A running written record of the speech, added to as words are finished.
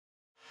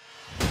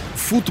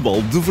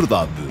Futebol de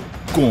Verdade,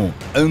 com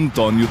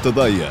António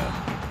Tadeia.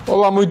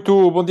 Olá,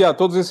 muito bom dia a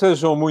todos e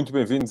sejam muito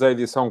bem-vindos à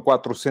edição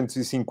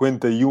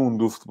 451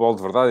 do Futebol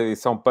de Verdade,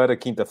 edição para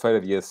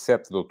quinta-feira, dia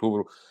 7 de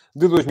outubro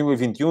de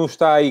 2021.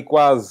 Está aí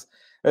quase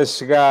a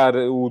chegar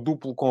o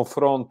duplo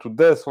confronto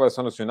da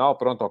Seleção Nacional.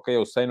 Pronto, ok,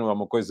 eu sei, não é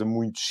uma coisa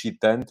muito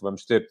excitante.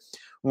 Vamos ter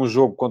um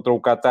jogo contra o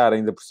Qatar,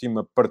 ainda por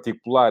cima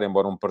particular,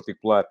 embora um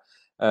particular...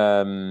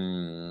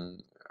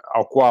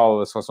 ao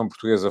qual a seleção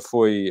portuguesa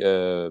foi,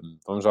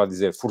 vamos já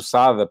dizer,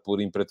 forçada por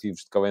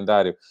imperativos de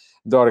calendário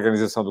da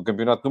organização do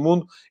Campeonato do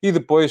Mundo, e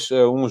depois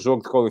um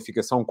jogo de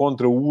qualificação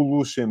contra o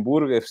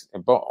Luxemburgo.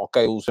 Bom,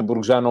 ok, o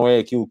Luxemburgo já não é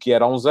aquilo que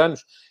era há uns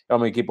anos, é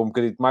uma equipa um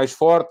bocadinho mais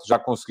forte, já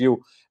conseguiu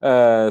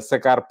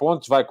sacar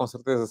pontos, vai com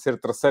certeza ser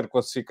terceiro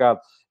classificado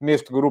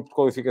neste grupo de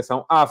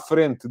qualificação à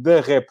frente da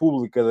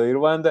República da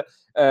Irlanda,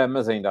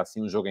 mas ainda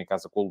assim um jogo em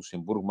casa com o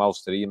Luxemburgo, mal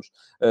estaríamos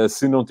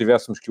se não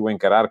tivéssemos que o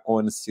encarar com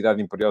a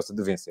necessidade imperiosa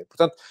de vencer.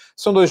 Portanto,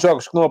 são dois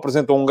jogos que não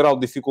apresentam um grau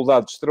de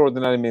dificuldade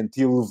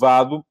extraordinariamente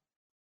elevado,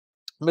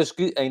 mas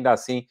que, ainda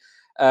assim,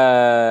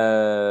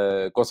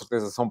 com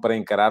certeza são para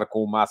encarar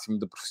com o máximo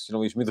de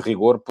profissionalismo e de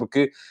rigor,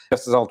 porque,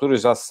 nestas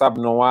alturas, já se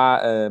sabe, não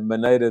há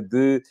maneira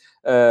de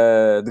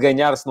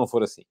ganhar se não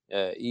for assim.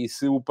 E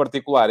se o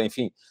particular,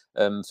 enfim,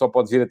 só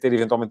pode vir a ter,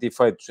 eventualmente,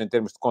 efeitos em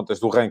termos de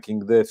contas do ranking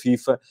da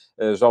FIFA,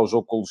 já o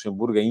jogo com o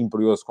Luxemburgo é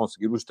imperioso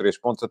conseguir os 3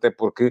 pontos, até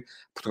porque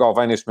Portugal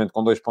vai, neste momento,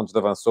 com 2 pontos de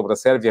avanço sobre a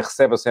Sérvia,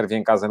 recebe a Sérvia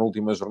em casa na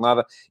última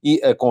jornada e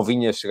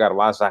convinha chegar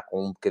lá já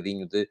com um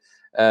bocadinho de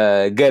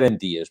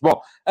garantias. Bom,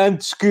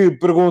 antes que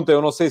perguntem,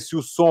 eu não sei se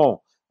o som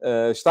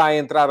está a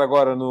entrar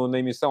agora na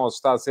emissão ou se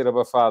está a ser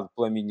abafado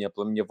pela minha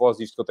voz.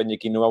 Isto que eu tenho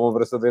aqui não é uma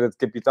abraçadeira de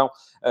capitão.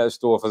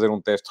 Estou a fazer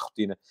um teste de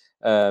rotina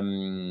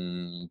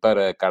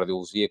para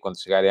cardiologia. Quando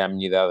chegarem à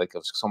minha idade,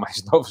 aqueles que são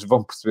mais novos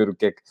vão perceber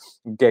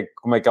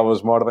como é que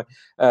elas mordem.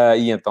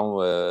 E então,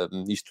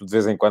 isto de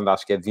vez em quando,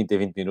 acho que é de 20 a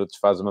 20 minutos,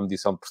 faz uma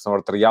medição de pressão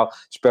arterial.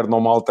 Espero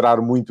não me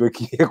alterar muito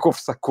aqui a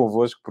conversar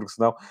convosco, porque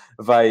senão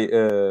vai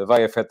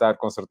afetar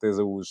com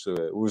certeza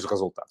os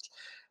resultados.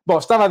 Bom,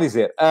 estava a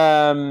dizer,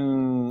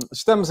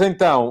 estamos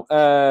então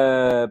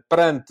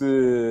perante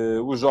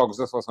os jogos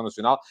da Seleção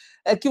Nacional.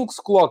 Aquilo que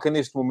se coloca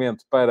neste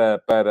momento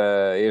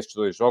para estes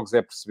dois jogos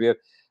é perceber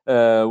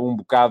um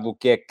bocado o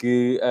que é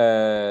que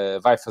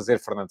vai fazer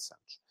Fernando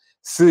Santos.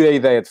 Se a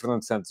ideia de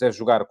Fernando Santos é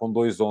jogar com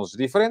dois 11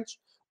 diferentes,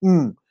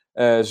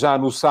 já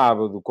no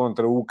sábado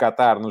contra o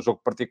Qatar, no jogo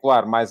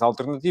particular, mais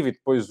alternativo, e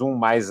depois um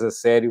mais a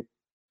sério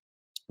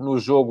no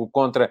jogo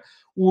contra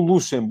o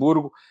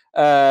Luxemburgo.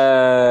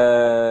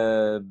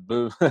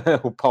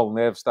 O Paulo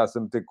Neves está-se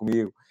a meter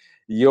comigo.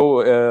 E eu,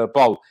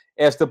 Paulo,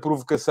 esta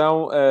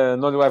provocação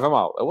não lhe leva a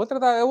mal. A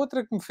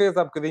outra que me fez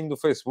há bocadinho do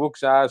Facebook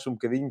já acho um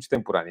bocadinho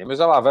extemporânea. Mas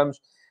já lá vamos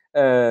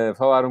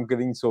falar um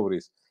bocadinho sobre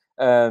isso.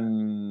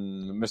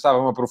 Mas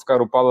estava-me a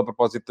provocar o Paulo a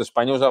propósito da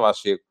Espanha. Eu já lá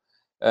chego.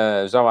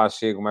 Já lá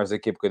chego mais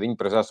daqui a bocadinho.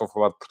 Para já estou a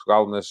falar de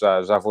Portugal, mas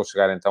já vou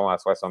chegar então à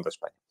seleção da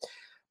Espanha.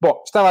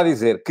 Bom, estava a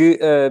dizer que...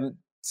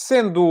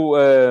 sendo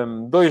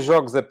dois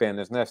jogos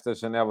apenas nesta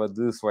janela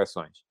de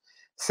seleções,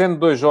 sendo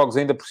dois jogos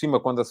ainda por cima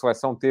quando a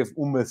seleção teve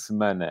uma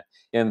semana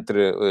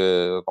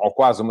ou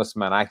quase uma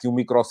semana, há aqui um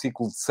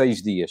microciclo de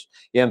 6 dias,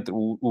 entre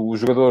os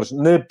jogadores,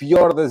 na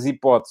pior das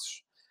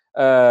hipóteses,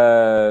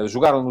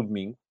 jogaram no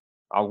domingo,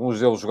 alguns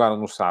deles jogaram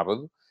no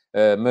sábado,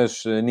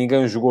 mas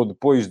ninguém jogou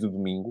depois do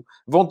domingo.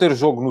 Vão ter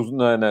jogo,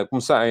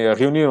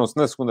 reuniram-se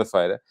na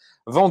segunda-feira,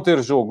 vão ter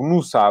jogo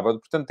no sábado,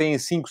 portanto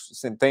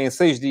têm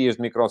 6 dias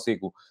de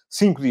microciclo,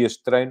 5 dias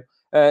de treino,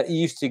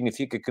 e isto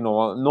significa que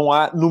não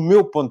há, no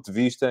meu ponto de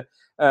vista,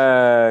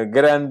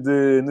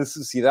 grande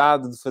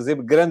necessidade de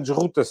fazer grandes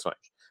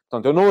rotações.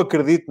 Portanto, eu não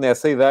acredito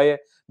nessa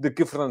ideia de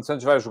que Fernando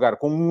Santos vai jogar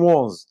com um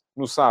 11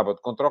 no sábado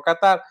contra o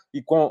Qatar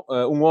e com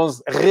um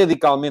 11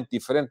 radicalmente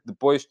diferente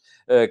depois,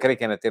 creio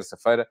que é na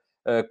terça-feira,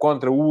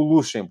 contra o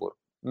Luxemburgo.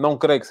 Não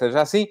creio que seja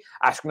assim.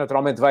 Acho que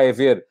naturalmente vai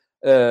haver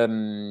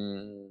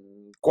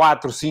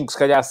 4, 5, se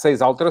calhar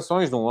 6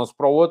 alterações de um 11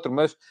 para o outro,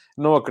 mas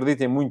não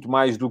acreditem muito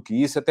mais do que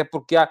isso, até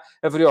porque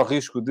haveria o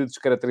risco de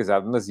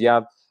descaracterizar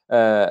demasiado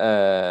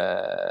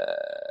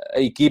a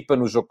equipa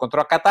no jogo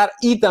contra o Qatar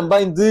e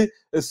também de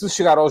se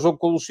chegar ao jogo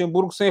com o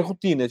Luxemburgo sem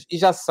rotinas. E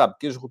já se sabe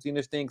que as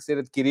rotinas têm que ser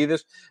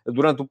adquiridas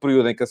durante o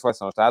período em que a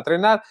seleção está a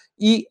treinar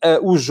e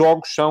os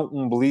jogos são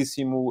um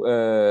belíssimo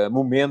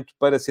momento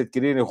para se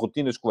adquirirem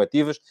rotinas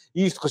coletivas,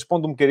 e isto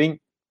responde um bocadinho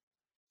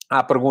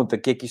à pergunta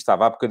que aqui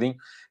estava há bocadinho,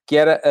 que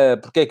era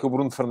porque é que o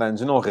Bruno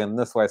Fernandes não rende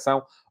na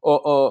seleção.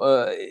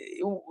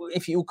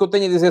 Enfim, o que eu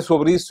tenho a dizer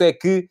sobre isso é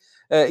que,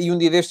 e um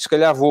dia destes, se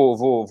calhar,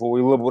 vou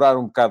elaborar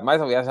um bocado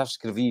mais, aliás, já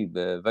escrevi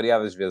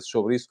variadas vezes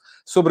sobre isso,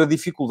 sobre a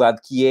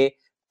dificuldade que é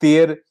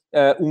ter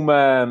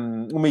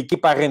uma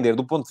equipa a render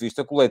do ponto de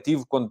vista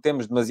coletivo quando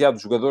temos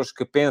demasiados jogadores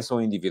que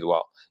pensam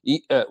individual.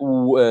 E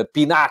o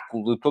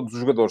pináculo de todos os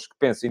jogadores que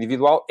pensam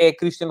individual é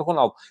Cristiano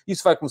Ronaldo.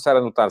 Isso vai começar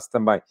a notar-se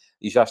também,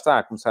 e já está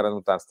a começar a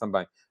notar-se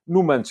também,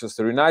 no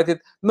Manchester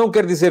United. Não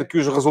quer dizer que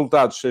os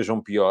resultados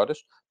sejam piores,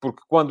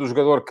 porque quando o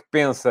jogador que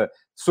pensa,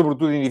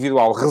 sobretudo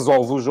individual,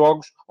 resolve os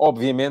jogos,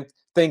 obviamente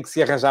tem que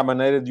se arranjar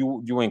maneira de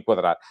o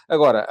enquadrar.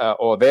 Agora,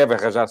 ou deve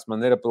arranjar-se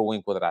maneira para o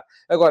enquadrar.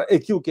 Agora,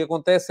 aquilo que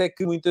acontece é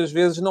que muitas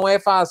vezes não é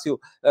fácil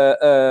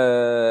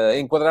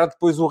enquadrar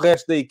depois o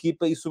resto da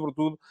equipa e,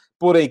 sobretudo,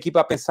 pôr a equipa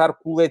a pensar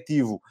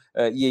coletivo.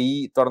 E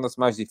aí torna-se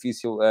mais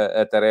difícil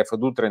a tarefa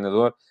do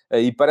treinador.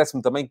 E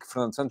parece-me também que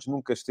Fernando Santos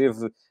nunca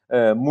esteve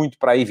muito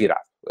para aí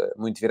virado.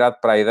 Muito virado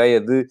para a ideia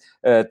de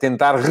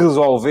tentar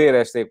resolver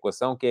esta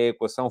equação, que é a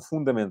equação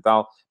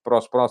fundamental para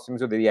os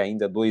próximos, eu diria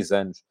ainda, 2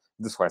 anos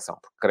de seleção.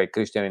 Porque creio que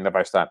Cristiano ainda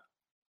vai estar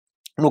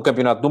no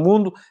Campeonato do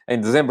Mundo, em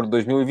dezembro de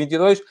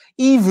 2022,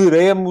 e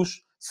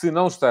veremos se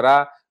não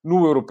estará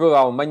no Europeu da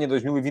Alemanha em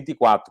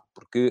 2024,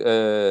 porque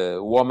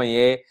o homem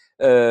é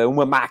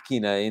uma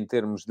máquina em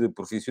termos de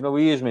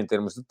profissionalismo, em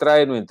termos de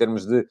treino, em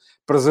termos de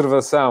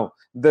preservação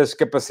das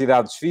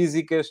capacidades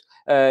físicas,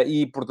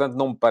 e, portanto,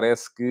 não me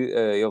parece que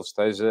ele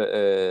esteja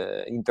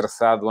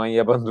interessado em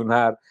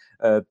abandonar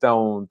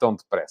tão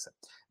depressa.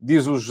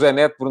 Diz o José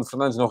Neto, Bruno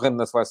Fernandes não rende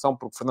na seleção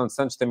porque Fernando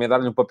Santos tem a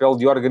dar-lhe um papel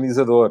de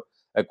organizador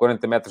a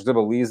 40 metros da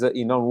baliza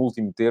e não no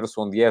último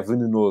terço, onde é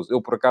venenoso. Eu,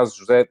 por acaso,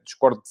 José,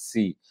 discordo de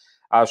si.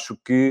 Acho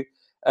que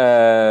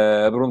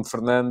Bruno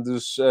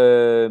Fernandes,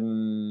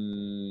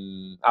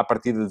 à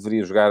partida,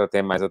 deveria jogar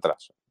até mais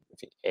atrás.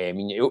 Enfim, é a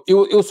minha...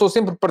 Eu sou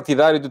sempre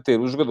partidário de ter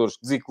os jogadores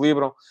que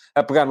desequilibram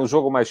a pegar no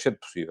jogo o mais cedo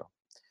possível.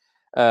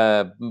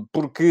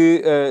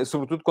 Porque,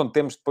 sobretudo quando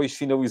temos depois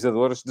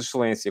finalizadores de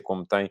excelência,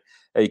 como tem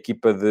a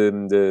equipa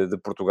de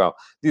Portugal.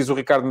 Diz o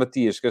Ricardo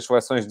Matias que as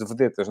seleções de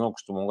vedetas não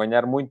costumam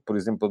ganhar muito, por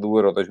exemplo, do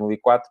Euro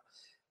 2004.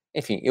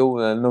 Enfim, eu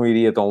não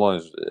iria tão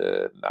longe.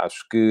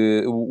 Acho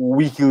que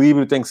o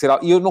equilíbrio tem que ser...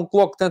 E eu não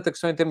coloco tanta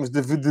questão em termos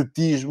de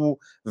vedetismo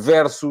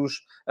versus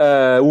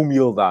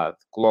humildade.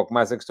 Coloco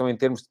mais a questão em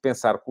termos de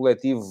pensar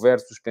coletivo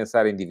versus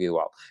pensar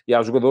individual. E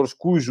há jogadores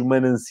cujo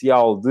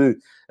manancial de...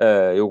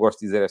 eu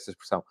gosto de dizer esta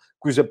expressão,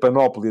 cuja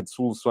panóplia de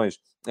soluções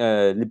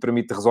lhe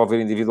permite resolver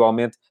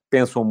individualmente,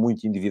 pensam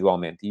muito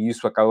individualmente. E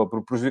isso acaba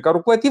por prejudicar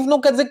o coletivo. Não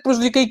quer dizer que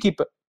prejudique a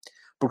equipa.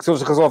 Porque se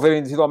eles resolverem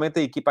individualmente,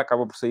 a equipa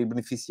acaba por sair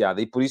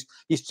beneficiada. E por isso,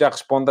 isto já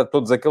responde a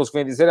todos aqueles que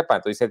vêm dizer,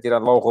 então isso é tirar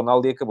lá o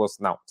Ronaldo e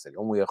acabou-se. Não, seria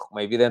um erro, como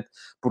é evidente,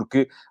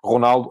 porque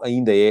Ronaldo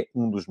ainda é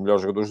um dos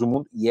melhores jogadores do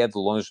mundo e é, de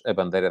longe, a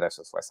bandeira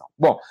desta seleção.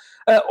 Bom,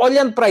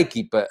 olhando para a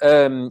equipa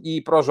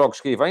e para os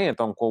jogos que aí vêm,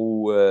 então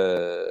com o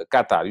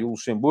Qatar e o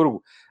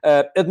Luxemburgo,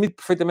 admito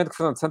perfeitamente que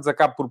Fernando Santos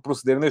acabe por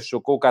proceder neste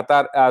jogo com o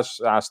Qatar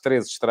às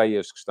 13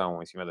 estreias que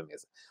estão em cima da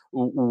mesa.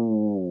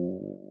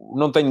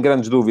 Não tenho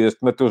grandes dúvidas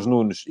que Mateus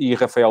Nunes e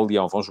Rafael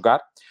Leão vão jogar.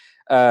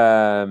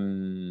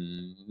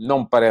 Não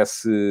me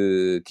parece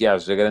que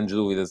haja grandes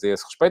dúvidas a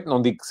esse respeito.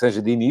 Não digo que seja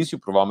de início,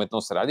 provavelmente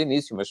não será de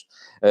início, mas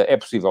é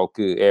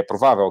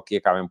provável que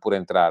acabem por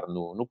entrar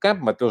no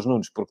campo. Mateus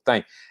Nunes, porque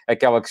tem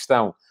aquela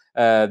questão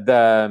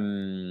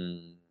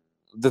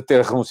de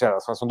ter renunciado à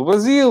seleção do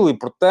Brasil e,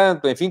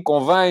 portanto, enfim,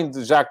 convém,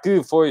 já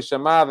que foi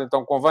chamado,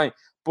 então convém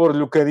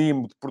pôr-lhe o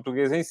carimbo de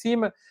português em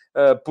cima,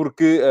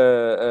 porque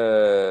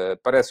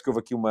parece que houve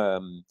aqui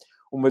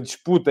uma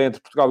disputa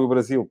entre Portugal e o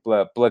Brasil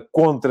pela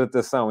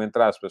contratação,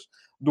 entre aspas,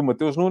 do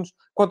Mateus Nunes.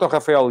 Quanto ao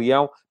Rafael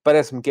Leão,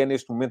 parece-me que é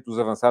neste momento dos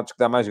avançados que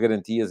dá mais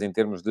garantias em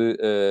termos de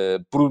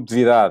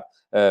produtividade.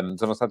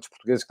 Dos avançados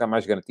portugueses que dá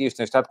mais garantias,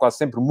 tem estado quase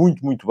sempre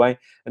muito, muito bem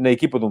na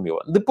equipa do Milan.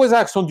 Depois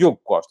há a questão de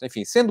Diogo Costa.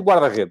 Enfim, sendo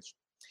guarda-redes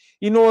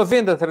e não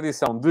havendo a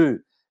tradição de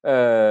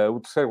o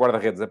terceiro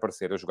guarda-redes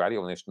aparecer a jogar, e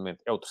ele neste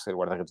momento é o terceiro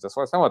guarda-redes da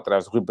seleção,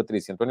 atrás do Rui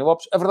Patrício e António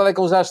Lopes, a verdade é que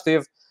ele já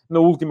esteve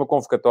na última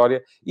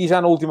convocatória, e já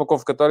na última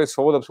convocatória se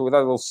falou da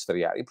possibilidade de ele se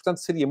estrear. E, portanto,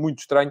 seria muito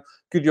estranho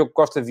que o Diogo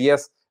Costa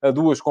viesse a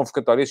 2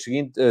 convocatórias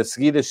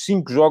seguidas,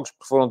 5 jogos,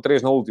 porque foram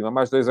 3 na última,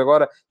 mais 2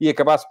 agora, e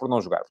acabasse por não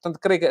jogar. Portanto,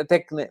 creio que até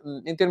que,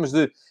 em termos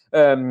de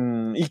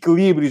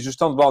equilíbrio e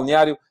gestão de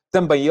balneário,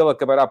 também ele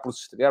acabará por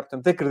se estrear.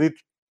 Portanto,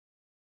 acredito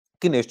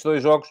que nestes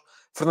 2 jogos,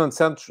 Fernando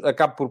Santos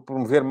acaba por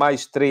promover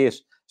mais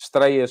 3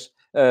 estreias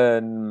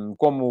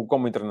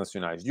como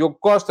internacionais. Diogo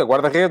Costa,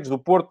 guarda-redes do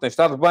Porto, tem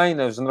estado bem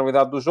na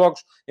generalidade dos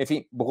jogos.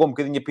 Enfim, borrou um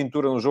bocadinho a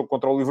pintura no jogo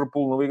contra o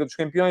Liverpool na Liga dos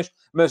Campeões,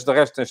 mas de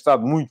resto tem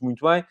estado muito,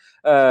 muito bem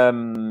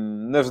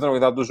na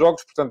generalidade dos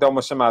jogos. Portanto, é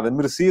uma chamada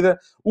merecida.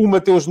 O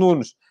Mateus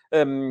Nunes,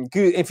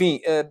 que, enfim,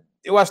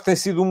 eu acho que tem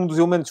sido um dos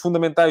elementos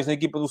fundamentais na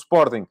equipa do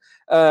Sporting.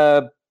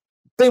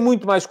 Tem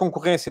muito mais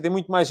concorrência, tem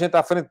muito mais gente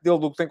à frente dele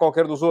do que tem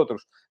qualquer dos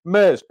outros,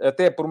 mas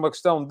até por uma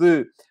questão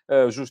de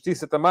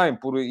justiça também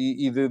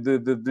e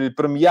de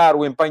premiar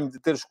o empenho de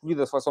ter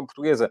escolhido a seleção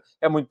portuguesa,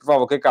 é muito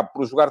provável que acabe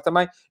por jogar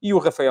também, e o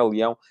Rafael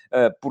Leão,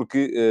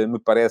 porque me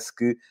parece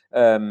que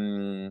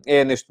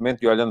é neste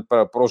momento, e olhando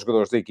para os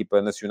jogadores da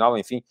equipa nacional,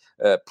 enfim,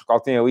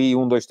 Portugal tem ali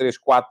 1, 2, 3,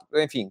 4,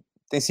 enfim,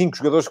 tem 5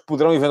 jogadores que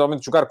poderão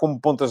eventualmente jogar como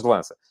pontas de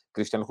lança.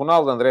 Cristiano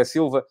Ronaldo, André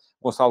Silva,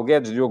 Gonçalo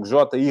Guedes, Diogo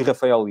Jota e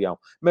Rafael Leão.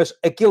 Mas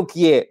aquele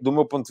que é, do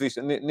meu ponto de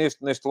vista,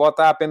 neste lote,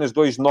 há apenas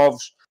 2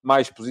 novos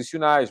mais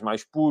posicionais,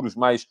 mais puros,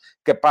 mais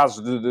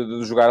capazes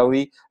de jogar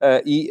ali,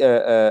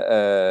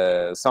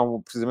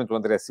 são precisamente o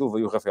André Silva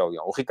e o Rafael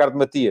Leão. O Ricardo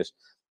Matias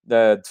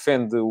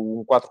defende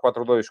um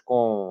 4-4-2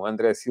 com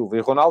André Silva e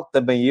Ronaldo,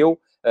 também eu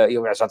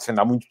já defendo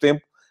há muito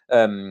tempo.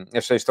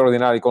 achei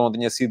extraordinário que não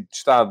tinha sido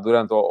testado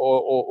durante,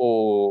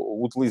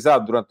 ou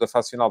utilizado durante a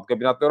fase final do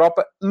Campeonato da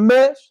Europa,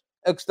 mas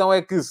a questão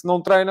é que se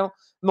não treinam,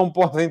 não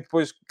podem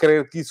depois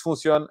querer que isso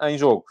funcione em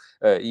jogo.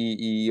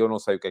 E eu não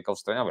sei o que é que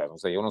eles treinam, aliás, não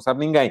sei, eu não sabe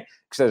ninguém que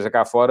esteja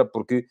cá fora,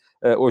 porque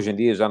hoje em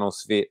dia já não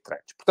se vê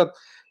treinos. Portanto,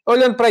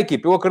 olhando para a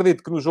equipa, eu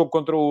acredito que no jogo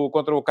contra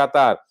o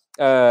Qatar,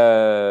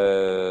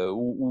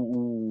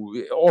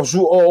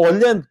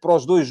 olhando para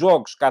os dois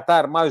jogos,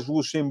 Qatar mais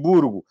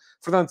Luxemburgo,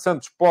 Fernando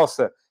Santos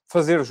possa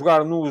fazer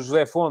jogar no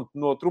José Fonte,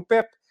 no outro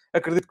Pepe.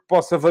 Acredito que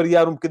possa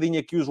variar um bocadinho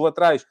aqui os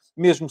laterais,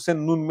 mesmo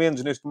sendo Nuno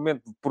Mendes, neste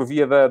momento, por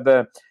via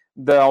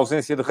da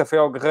ausência de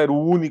Rafael Guerreiro,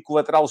 o único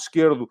lateral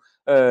esquerdo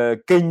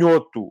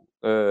canhoto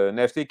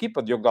nesta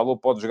equipa. Diogo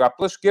Dalot pode jogar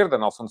pela esquerda,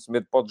 Nelson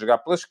Semedo pode jogar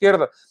pela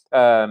esquerda,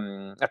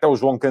 até o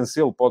João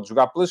Cancelo pode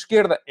jogar pela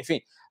esquerda,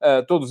 enfim,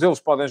 todos eles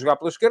podem jogar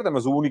pela esquerda,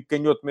 mas o único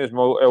canhoto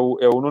mesmo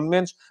é o Nuno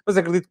Mendes. Mas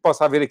acredito que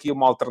possa haver aqui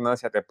uma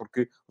alternância, até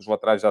porque os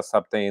laterais, já se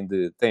sabe, têm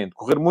de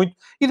correr muito.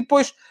 E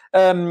depois,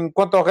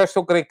 quanto ao resto,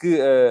 eu creio que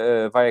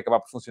vai acabar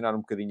por funcionar um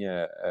bocadinho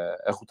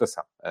a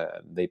rotação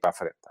daí para a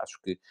frente. Acho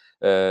que,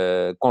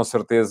 com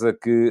certeza,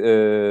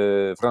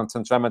 que Fernando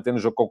Santos vai manter no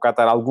jogo com o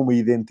Qatar alguma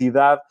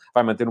identidade,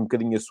 vai manter um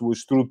bocadinho a sua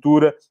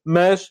estrutura,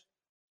 mas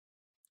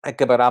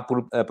acabará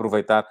por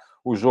aproveitar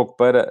o jogo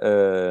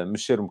para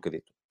mexer um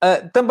bocadinho.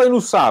 Também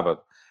no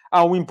sábado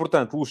há um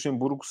importante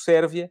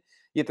Luxemburgo-Sérvia,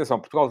 e atenção,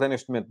 Portugal tem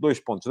neste momento 2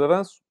 pontos de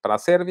avanço para a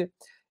Sérvia.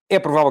 É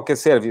provável que a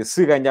Sérvia,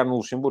 se ganhar no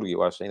Luxemburgo, e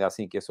eu acho ainda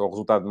assim que esse é o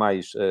resultado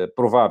mais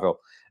provável,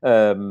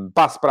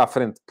 passe para a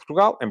frente de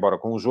Portugal, embora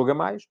com um jogo a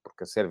mais,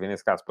 porque a Sérvia,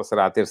 nesse caso,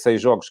 passará a ter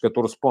 6 jogos,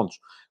 14 pontos,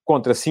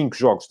 contra 5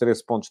 jogos,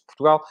 13 pontos de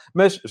Portugal,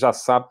 mas já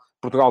se sabe,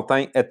 Portugal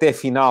tem até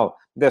final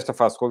desta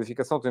fase de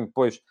qualificação, tem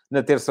depois,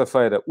 na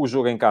terça-feira, o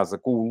jogo em casa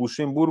com o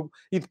Luxemburgo,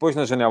 e depois,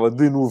 na janela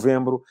de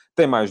novembro,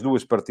 tem mais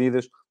 2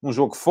 partidas, um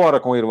jogo fora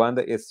com a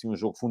Irlanda, esse sim um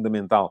jogo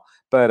fundamental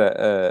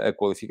para a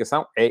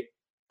qualificação, é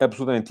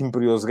absolutamente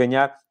imperioso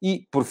ganhar,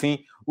 e, por fim,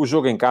 o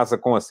jogo em casa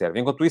com a Sérvia.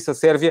 Enquanto isso, a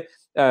Sérvia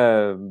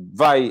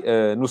vai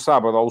no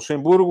sábado ao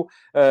Luxemburgo,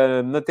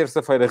 na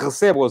terça-feira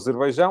recebe o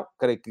Azerbaijão,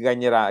 creio que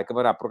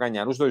acabará por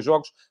ganhar os 2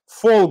 jogos,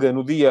 folga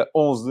no dia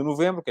 11 de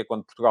novembro, que é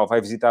quando Portugal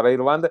vai visitar a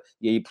Irlanda,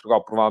 e aí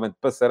Portugal provavelmente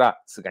passará,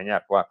 se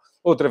ganhar, claro,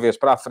 outra vez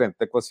para a frente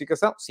da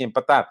classificação. Se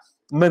empatar,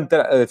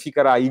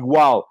 ficará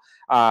igual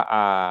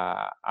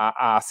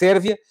à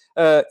Sérvia,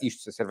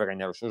 isto se a Sérvia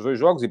ganhar os seus 2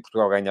 jogos e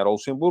Portugal ganhar ao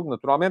Luxemburgo,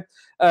 naturalmente,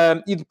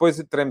 e depois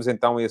teremos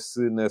então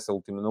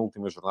na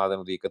última jornada,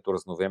 no dia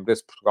 14 de novembro,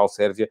 esse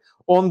Portugal-Sérvia,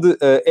 onde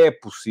é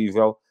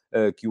possível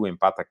que o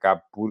empate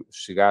acabe por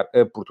chegar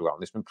a Portugal.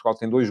 Neste momento, Portugal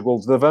tem 2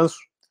 golos de avanço,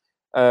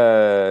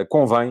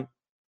 convém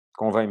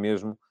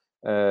mesmo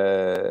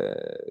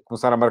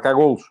começar a marcar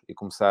golos e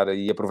começar a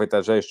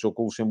aproveitar já este jogo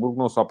com o Luxemburgo,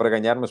 não só para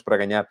ganhar, mas para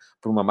ganhar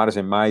por uma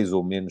margem mais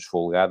ou menos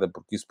folgada,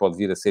 porque isso pode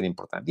vir a ser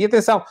importante. E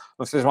atenção,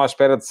 não estejam à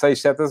espera de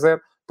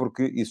 6-7-0,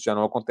 porque isso já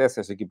não acontece.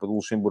 Esta equipa do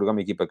Luxemburgo é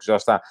uma equipa que já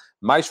está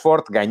mais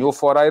forte, ganhou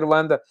fora a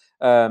Irlanda,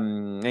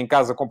 em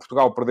casa com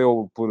Portugal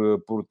perdeu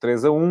por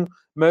 3-1,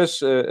 mas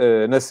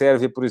na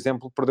Sérvia, por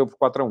exemplo, perdeu por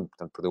 4-1,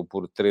 portanto perdeu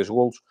por 3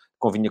 golos.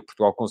 Convinha que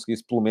Portugal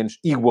conseguisse pelo menos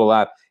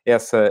igualar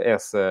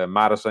essa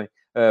margem,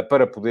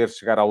 para poder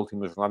chegar à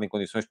última jornada em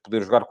condições de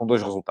poder jogar com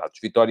 2 resultados,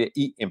 vitória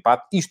e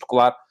empate. Isto,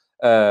 claro,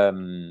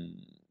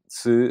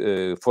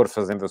 se for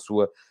fazendo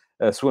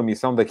a sua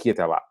missão daqui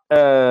até lá.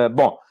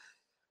 Bom,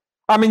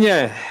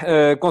 amanhã,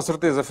 com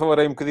certeza,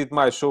 falarei um bocadinho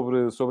mais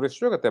sobre este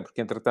jogo, até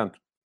porque, entretanto,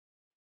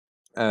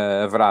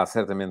 haverá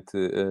certamente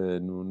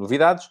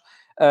novidades.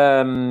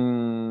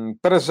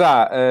 Para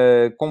já,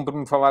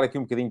 compre-me falar aqui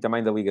um bocadinho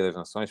também da Liga das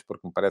Nações,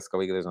 porque me parece que a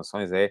Liga das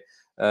Nações é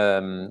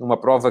uma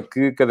prova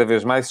que cada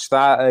vez mais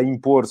está a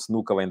impor-se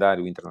no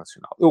calendário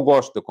internacional. Eu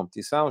gosto da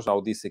competição, já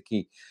o disse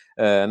aqui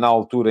na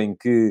altura em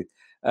que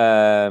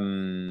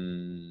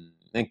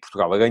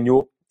Portugal a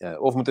ganhou.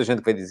 Houve muita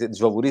gente que veio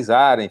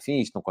desvalorizar,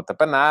 enfim, isto não conta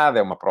para nada,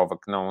 é uma prova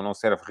que não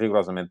serve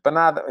rigorosamente para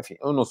nada. Enfim,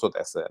 eu não sou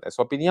dessa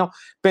opinião.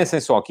 Pensem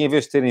só que, em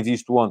vez de terem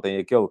visto ontem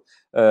aquele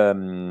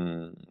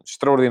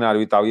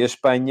extraordinário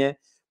Itália-Espanha,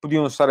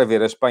 podiam estar a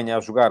ver a Espanha a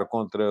jogar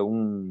contra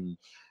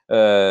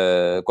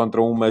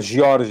uma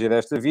Geórgia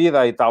desta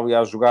vida, a Itália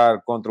a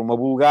jogar contra uma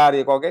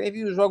Bulgária qualquer,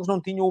 e os jogos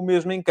não tinham o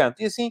mesmo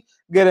encanto. E assim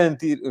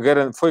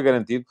foi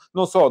garantido,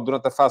 não só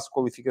durante a fase de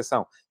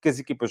qualificação, que as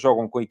equipas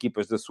jogam com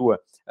equipas da sua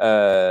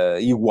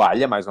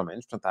igualha, mais ou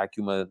menos, portanto há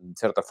aqui de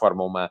certa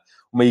forma,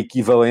 uma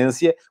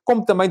equivalência,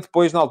 como também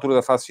depois, na altura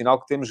da fase final,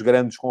 que temos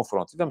grandes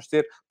confrontos. E vamos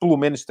ter pelo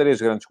menos 3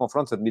 grandes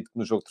confrontos. Admito que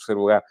no jogo de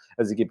terceiro lugar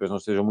as equipas não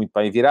estejam muito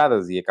bem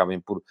viradas e acabem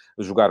por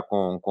jogar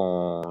com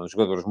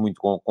jogadores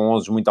com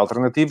 11 muito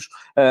alternativos,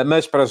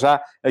 mas para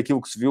já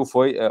aquilo que se viu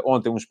foi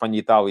ontem um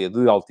Espanha-Itália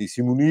de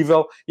altíssimo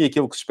nível, e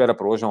aquilo que se espera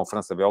para hoje é um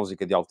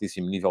França-Bélgica de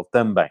altíssimo nível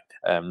também.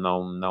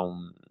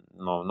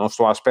 Não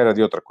estou à espera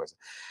de outra coisa.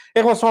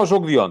 Em relação ao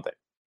jogo de ontem,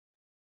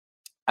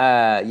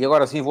 e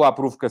agora sim vou à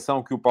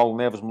provocação que o Paulo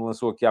Neves me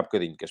lançou aqui há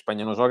bocadinho, que a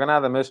Espanha não joga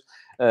nada, mas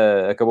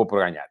acabou por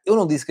ganhar. Eu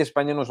não disse que a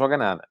Espanha não joga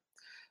nada.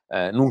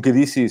 Nunca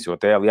disse isso.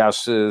 Até,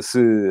 aliás, se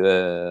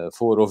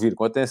for ouvir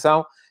com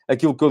atenção,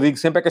 aquilo que eu digo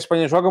sempre é que a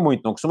Espanha joga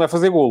muito, não costuma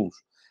fazer golos.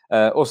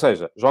 Ou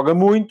seja, joga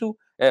muito,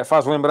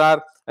 faz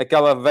lembrar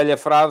aquela velha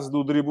frase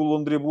do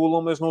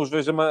dribulam, mas não os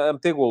vejo a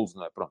meter golos,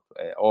 não é? Pronto.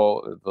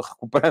 Ou,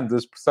 recuperando a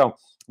expressão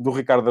do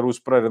Ricardo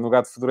Araújo Pereira no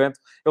Gato Fedorento,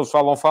 eles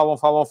falam,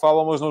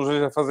 mas não os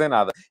vejo a fazer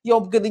nada. E é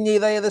um bocadinho a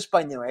ideia da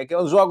Espanha, não é? Que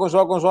eles jogam,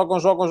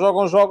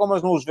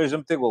 mas não os vejo a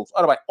meter golos.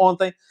 Ora bem,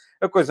 ontem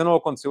a coisa não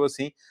aconteceu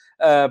assim,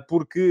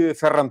 porque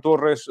Ferran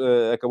Torres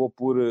acabou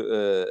por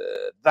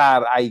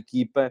dar à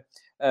equipa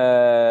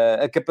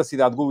a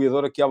capacidade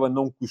goleadora que ela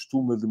não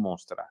costuma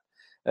demonstrar.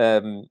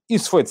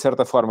 Isso foi, de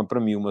certa forma, para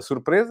mim, uma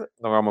surpresa.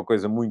 Não é uma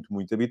coisa muito,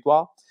 muito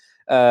habitual.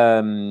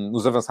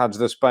 Os avançados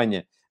da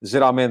Espanha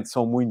geralmente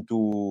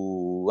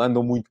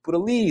andam muito por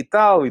ali e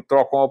tal, e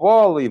trocam a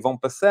bola, e vão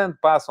passando,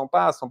 passam,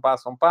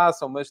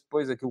 mas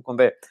depois aquilo,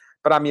 quando é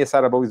para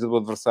ameaçar a baliza do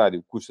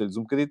adversário, custa-lhes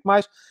um bocadinho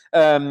mais.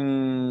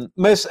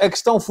 Mas a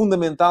questão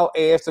fundamental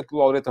é esta que o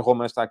Laureta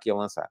Román está aqui a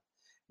lançar.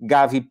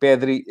 Gavi,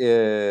 Pedri,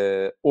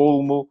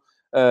 Olmo,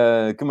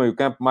 que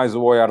meio-campo, mais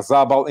o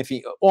Oyarzabal.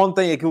 Enfim,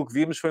 ontem aquilo que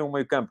vimos foi um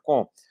meio-campo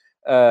com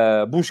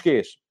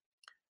Busquets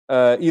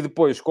e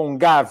depois com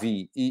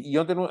Gavi. E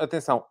ontem,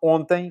 atenção,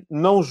 ontem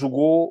não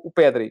jogou o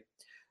Pedri.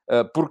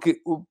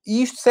 Porque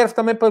isto serve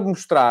também para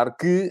mostrar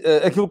que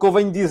aquilo que eu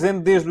venho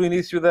dizendo desde o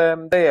início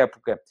da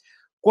época.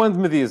 Quando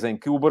me dizem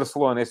que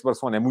este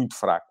Barcelona é muito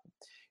fraco,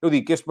 eu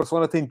digo que este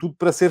Barcelona tem tudo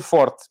para ser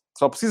forte.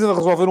 Só precisa de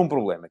resolver um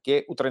problema, que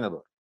é o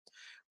treinador.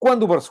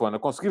 Quando o Barcelona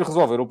conseguir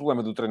resolver o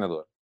problema do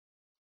treinador,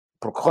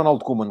 porque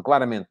Ronald Koeman,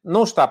 claramente,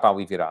 não está para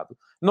ali virado,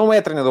 não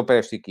é treinador para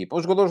esta equipa,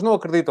 os jogadores não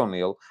acreditam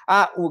nele,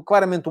 há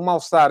claramente um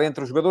mal-estar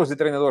entre os jogadores e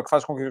treinador que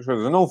faz com que as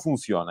coisas não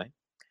funcionem.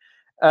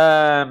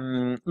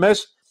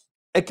 Mas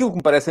aquilo que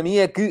me parece a mim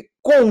é que,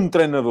 com um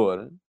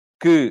treinador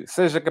que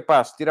seja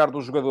capaz de tirar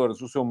dos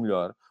jogadores o seu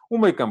melhor, um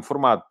meio-campo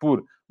formado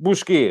por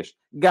Busquets,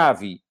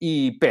 Gavi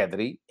e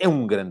Pedri é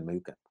um grande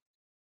meio-campo.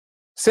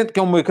 Sendo que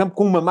é um meio-campo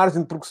com uma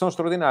margem de progressão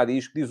extraordinária.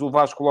 Isto que diz o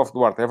Vasco Lopes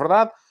Duarte é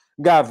verdade.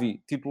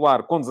 Gavi,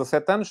 titular com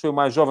 17 anos, foi o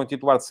mais jovem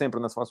titular de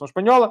sempre na seleção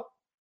espanhola.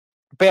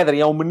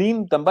 Pedri é um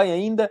menino também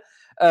ainda.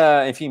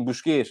 Enfim,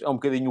 Busquets é um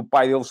bocadinho o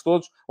pai deles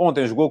todos.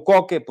 Ontem jogou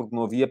Coque, porque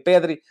não havia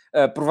Pedri.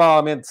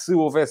 Provavelmente, se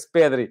houvesse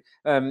Pedri,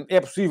 é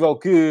possível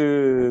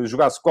que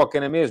jogasse Coque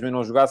na mesma e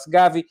não jogasse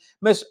Gavi.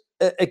 Mas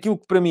aquilo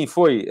que para mim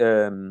foi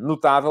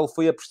notável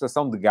foi a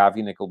prestação de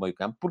Gavi naquele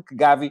meio-campo, porque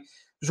Gavi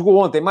jogou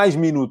ontem mais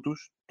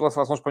minutos pela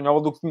seleção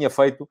espanhola do que tinha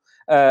feito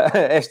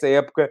esta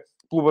época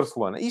pelo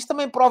Barcelona. Isto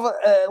também prova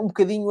um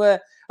bocadinho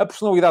a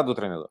personalidade do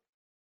treinador.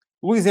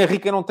 Luís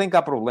Henrique não tem cá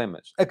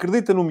problemas.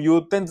 Acredita no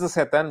miúdo, tem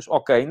 17 anos,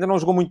 ok, ainda não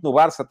jogou muito no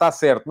Barça, está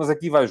certo, mas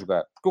aqui vai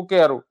jogar. Porque eu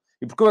quero.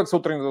 E porque eu é que sou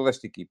o treinador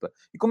desta equipa.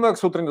 E como é que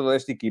sou o treinador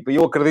desta equipa? E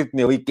eu acredito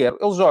nele e quero.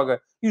 Ele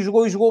joga. E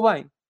jogou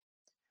bem.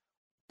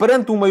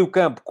 Perante um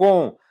meio-campo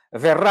com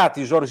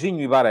Verratti, Jorginho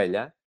e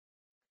Barella,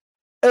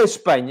 a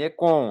Espanha,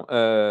 com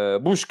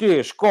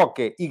Busquets,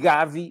 Coque e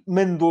Gavi,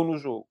 mandou no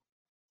jogo.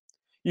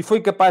 E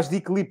foi capaz de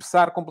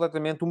eclipsar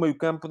completamente o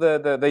meio-campo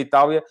da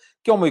Itália,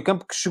 que é um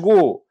meio-campo que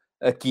chegou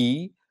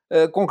aqui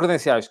com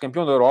credenciais de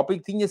campeão da Europa e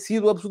que tinha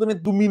sido absolutamente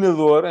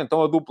dominador,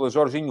 então a dupla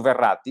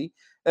Jorginho-Verratti,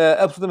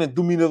 absolutamente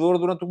dominador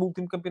durante o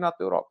último campeonato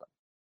da Europa.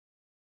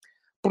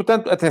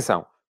 Portanto,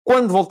 atenção,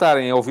 quando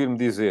voltarem a ouvir-me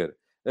dizer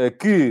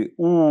que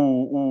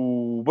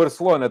o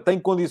Barcelona tem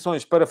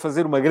condições para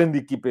fazer uma grande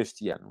equipa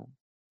este ano,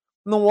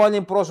 não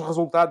olhem para os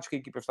resultados que a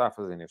equipa está a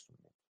fazer neste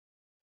momento.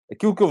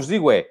 Aquilo que eu vos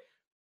digo é,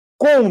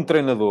 com um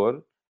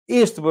treinador,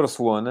 este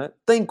Barcelona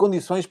tem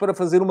condições para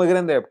fazer uma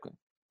grande época.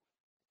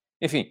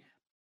 Enfim,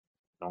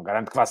 não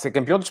garanto que vá ser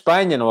campeão de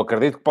Espanha, não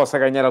acredito que possa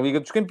ganhar a Liga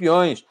dos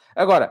Campeões.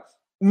 Agora,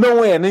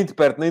 não é nem de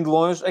perto nem de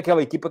longe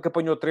aquela equipa que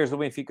apanhou 3 do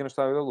Benfica no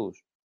Estádio da Luz.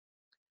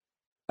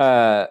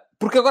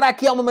 Porque agora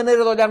aqui há uma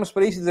maneira de olharmos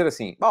para isto e dizer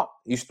assim, bom,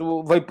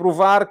 isto veio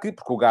provar que,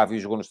 porque o Gavi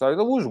jogou no Estádio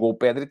da Luz, jogou o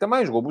Pedri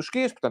também, jogou o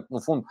Busquets, portanto, no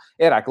fundo,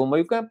 era aquele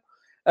meio-campo.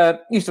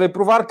 Isto veio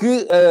provar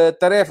que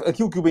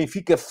aquilo que o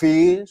Benfica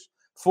fez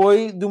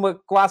foi de uma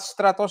classe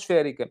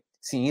estratosférica.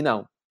 Sim e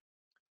não.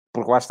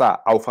 Porque lá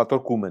está, há o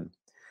fator Koeman.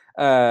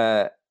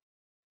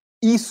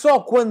 E só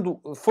quando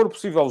for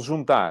possível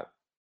juntar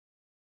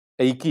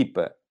a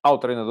equipa ao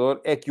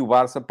treinador é que o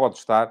Barça pode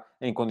estar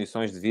em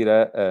condições de vir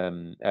a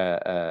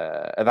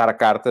dar a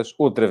cartas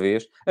outra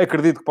vez.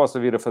 Acredito que possa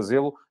vir a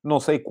fazê-lo. Não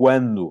sei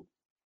quando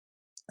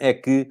é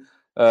que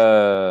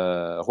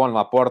Juan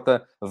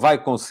Laporta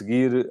vai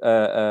conseguir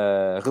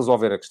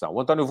resolver a questão. O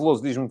António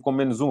Veloso diz-me que com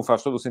 -1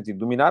 faz todo o sentido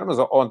dominar, mas,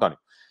 António,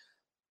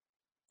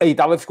 a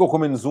Itália ficou com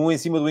 -1 em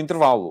cima do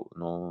intervalo.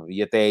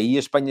 E até aí a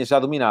Espanha já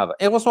dominava.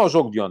 Em relação ao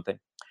jogo de ontem,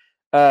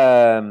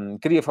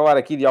 queria falar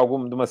aqui de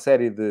uma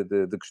série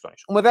de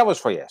questões. Uma delas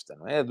foi esta,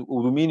 não é?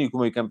 O domínio que o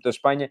meio-campo da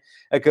Espanha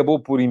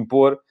acabou por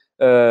impor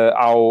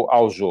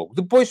ao jogo.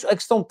 Depois, a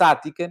questão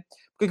tática,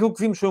 porque aquilo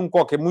que vimos foi um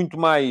Coque muito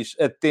mais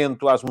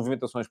atento às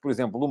movimentações, por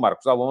exemplo, do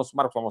Marcos Alonso.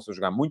 Marcos Alonso a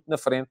jogar muito na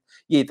frente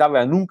e a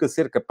Itália a nunca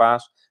ser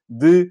capaz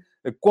de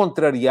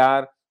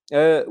contrariar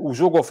o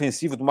jogo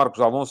ofensivo de Marcos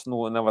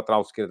Alonso na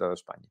lateral esquerda da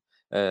Espanha.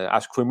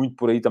 Acho que foi muito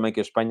por aí também que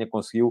a Espanha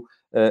conseguiu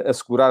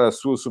assegurar a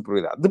sua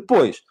superioridade.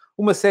 Depois,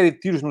 uma série de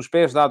tiros nos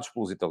pés dados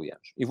pelos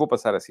italianos. E vou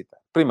passar a citar.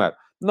 Primeiro,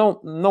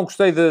 não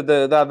gostei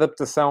da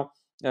adaptação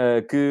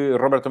que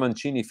Roberto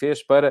Mancini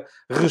fez para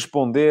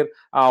responder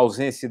à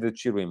ausência de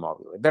Ciro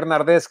Immobile.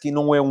 Bernardeschi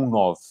não é um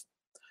 9.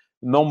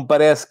 Não me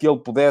parece que ele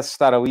pudesse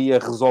estar ali a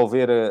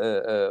resolver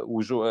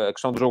a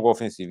questão do jogo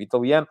ofensivo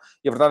italiano.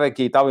 E a verdade é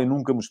que a Itália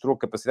nunca mostrou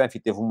capacidade.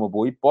 Enfim, teve uma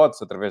boa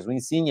hipótese através do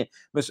Insigne,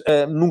 mas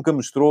nunca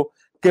mostrou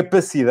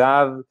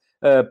capacidade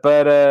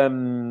para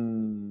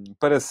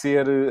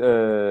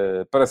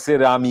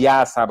ser a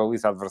ameaça à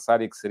baliza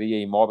adversária, que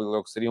seria Immobile,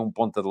 ou que seria um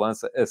ponta de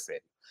lança a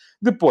sério.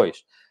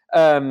 Depois,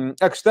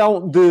 a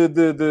questão de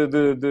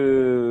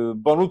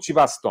Bonucci e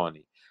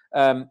Bastoni.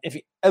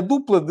 Enfim, a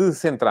dupla de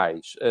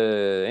centrais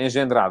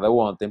engendrada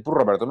ontem por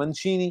Roberto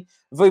Mancini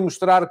veio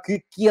mostrar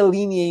que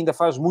Chiellini ainda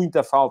faz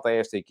muita falta a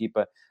esta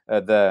equipa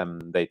da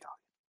Itália.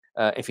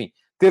 Enfim,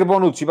 ter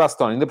Bonucci e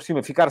Bastoni, ainda por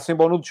cima, ficar sem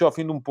Bonucci ao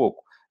fim de um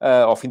pouco,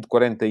 ao fim de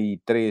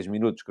 43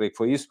 minutos, creio que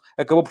foi isso,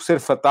 acabou por ser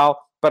fatal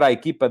para a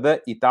equipa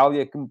da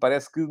Itália, que me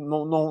parece que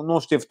não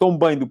esteve tão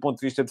bem do ponto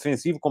de vista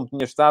defensivo como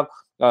tinha estado,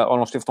 ou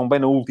não esteve tão bem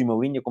na última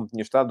linha como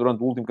tinha estado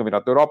durante o último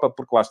Campeonato da Europa,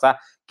 porque lá está,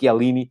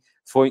 Chiellini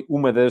foi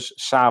uma das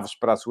chaves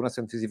para a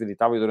segurança defensiva da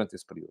Itália durante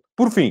esse período.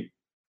 Por fim,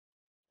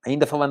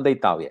 ainda falando da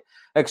Itália,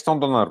 a questão de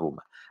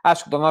Donnarumma.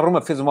 Acho que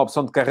Donnarumma fez uma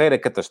opção de carreira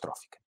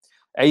catastrófica.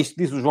 É isto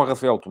que diz o João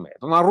Rafael Tomé.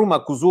 Donnarumma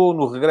acusou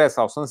no regresso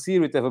ao San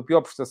Siro e teve a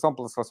pior prestação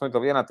pela seleção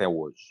italiana até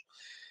hoje.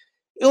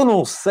 Eu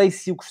não sei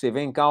se o que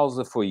esteve em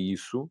causa foi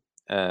isso,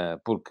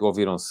 porque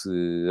ouviram-se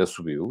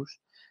assobios,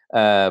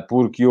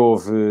 porque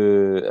houve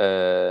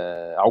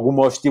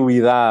alguma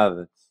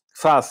hostilidade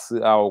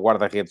face ao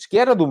guarda-redes, que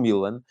era do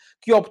Milan,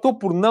 que optou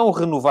por não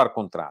renovar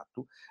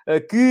contrato,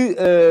 que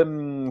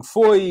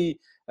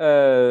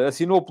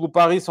assinou pelo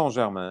Paris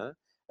Saint-Germain,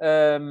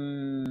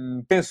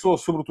 pensou,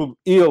 sobretudo,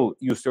 ele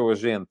e o seu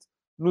agente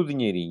no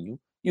dinheirinho,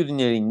 e o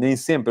dinheirinho nem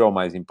sempre é o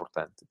mais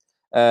importante.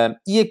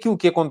 E aquilo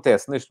que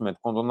acontece neste momento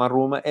com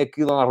Donnarumma é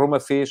que Donnarumma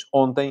fez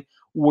ontem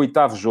o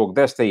 8º jogo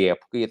desta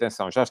época, e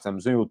atenção, já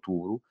estamos em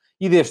outubro,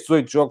 e destes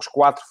 8 jogos,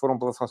 4 foram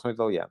pela seleção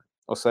italiana.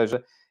 Ou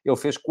seja, ele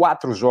fez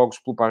 4 jogos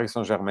pelo Paris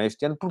Saint-Germain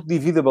este ano, porque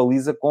divide a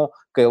baliza com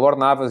Keylor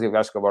Navas, e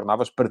aliás, Keylor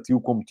Navas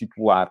partiu como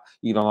titular,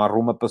 e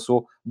Donnarumma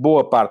passou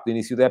boa parte do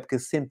início da época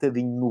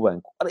sentadinho no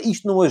banco. Ora,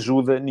 isto não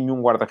ajuda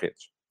nenhum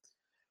guarda-redes.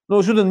 Não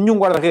ajuda nenhum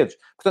guarda-redes.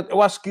 Portanto,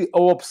 eu acho que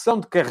a opção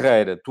de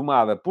carreira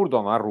tomada por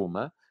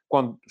Donnarumma,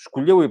 quando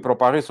escolheu ir para o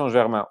Paris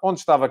Saint-Germain, onde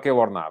estava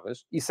Keylor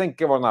Navas, e sem que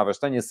Keylor Navas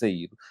tenha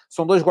saído,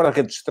 são 2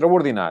 guarda-redes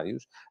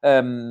extraordinários.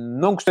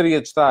 Não gostaria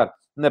de estar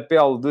na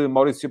pele de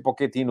Maurício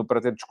Pochettino para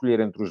ter de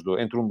escolher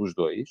entre um dos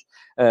dois.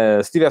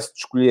 Se tivesse de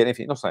escolher,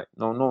 enfim, não sei.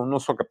 Não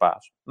sou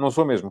capaz. Não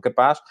sou mesmo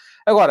capaz.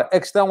 Agora, a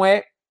questão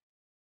é,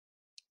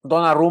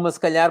 Donnarumma, se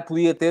calhar,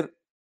 podia ter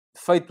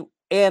feito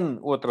N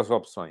outras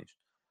opções,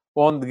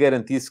 onde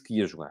garantisse que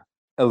ia jogar.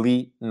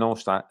 Ali não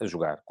está a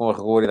jogar, com a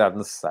regularidade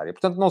necessária.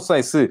 Portanto, não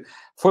sei se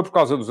foi por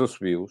causa dos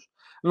assobios,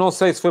 não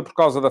sei se foi por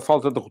causa da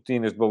falta de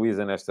rotinas de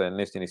baliza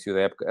neste início da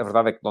época. A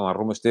verdade é que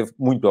Donnarumma esteve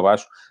muito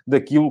abaixo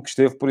daquilo que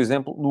esteve, por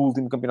exemplo, no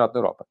último Campeonato da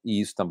Europa. E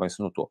isso também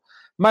se notou.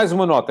 Mais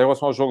uma nota em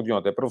relação ao jogo de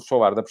ontem, para vos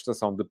falar da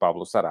prestação de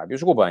Pablo Sarabia.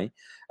 Jogou bem.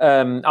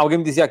 Alguém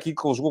me dizia aqui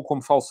que ele jogou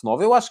como falso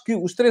 9. Eu acho que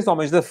os 3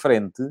 homens da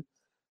frente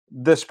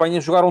da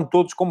Espanha jogaram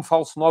todos como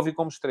falso 9 e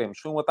como extremos.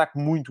 Foi um ataque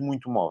muito,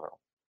 muito móvel.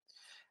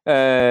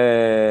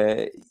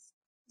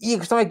 E a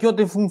questão é que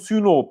ontem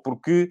funcionou,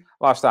 porque,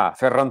 lá está,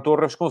 Ferran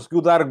Torres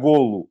conseguiu dar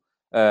golo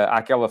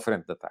àquela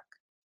frente de ataque.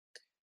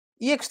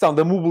 E a questão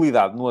da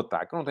mobilidade no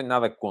ataque, eu não tenho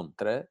nada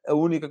contra. A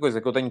única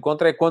coisa que eu tenho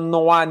contra é quando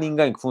não há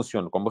ninguém que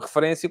funcione como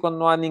referência e quando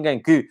não há ninguém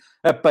que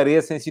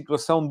apareça em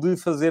situação de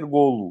fazer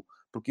golo.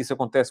 Porque isso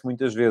acontece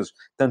muitas vezes.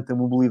 Tanta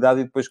mobilidade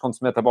e depois, quando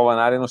se mete a bola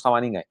na área, não está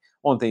lá ninguém.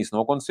 Ontem isso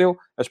não aconteceu.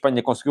 A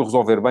Espanha conseguiu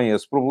resolver bem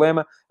esse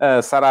problema.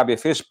 A Sarabia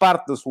fez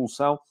parte da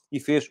solução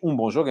e fez um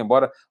bom jogo,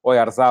 embora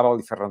Oyarzabal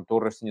e Ferran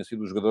Torres tenham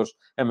sido os jogadores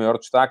a maior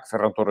destaque.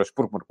 Ferran Torres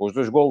porque marcou os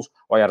 2 golos,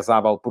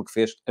 Oyarzabal porque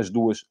fez as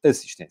 2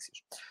 assistências.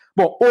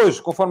 Bom, hoje,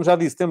 conforme já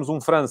disse, temos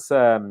um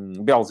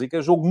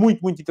França-Bélgica. Jogo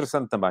muito, muito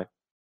interessante também.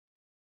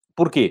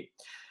 Porquê?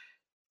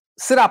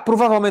 Será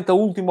provavelmente a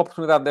última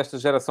oportunidade desta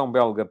geração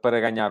belga para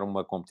ganhar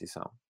uma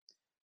competição.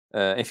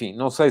 Enfim,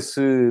 não sei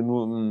se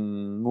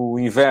no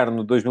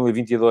inverno de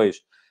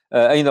 2022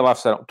 ainda lá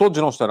estarão.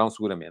 Todos não estarão,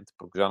 seguramente,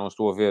 porque já não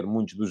estou a ver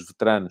muitos dos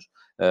veteranos,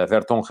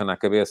 Vertonghen na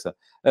cabeça,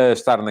 a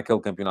estar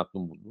naquele campeonato do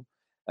mundo.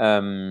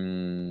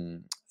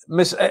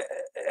 Mas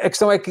a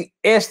questão é que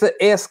esta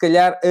é, se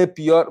calhar, a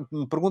pior...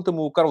 Pergunta-me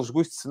o Carlos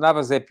Gusto se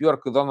Navas é pior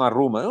que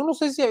Donnarumma. Eu não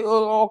sei se é...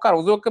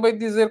 Carlos, eu acabei de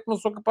dizer que não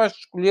sou capaz de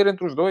escolher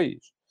entre os dois.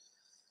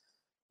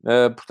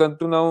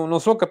 Portanto, não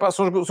sou capaz...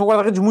 São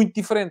guarda-redes muito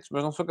diferentes,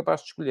 mas não sou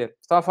capaz de escolher.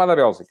 Estava a falar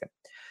da Bélgica.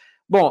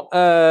 Bom,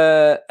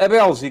 a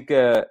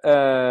Bélgica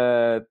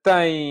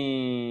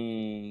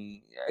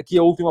tem aqui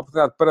a última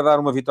oportunidade para dar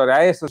uma vitória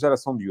a esta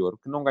geração de ouro,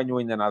 que não ganhou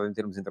ainda nada em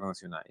termos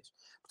internacionais.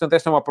 Portanto,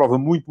 esta é uma prova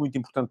muito, muito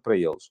importante para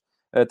eles.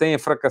 têm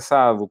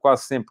fracassado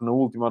quase sempre na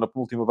última ou na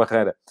penúltima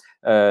barreira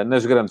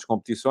nas grandes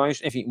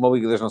competições. Enfim, uma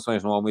Liga das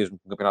Nações não é o mesmo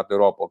que um Campeonato da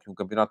Europa ou que um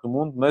Campeonato do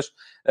Mundo, mas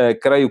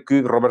creio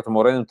que Roberto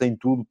Moreno tem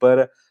tudo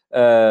para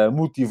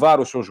motivar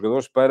os seus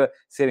jogadores para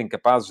serem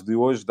capazes de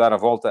hoje dar a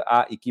volta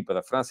à equipa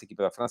da França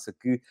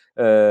que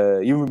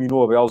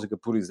eliminou a Bélgica,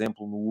 por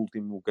exemplo, no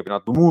último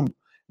Campeonato do Mundo,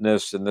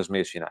 nas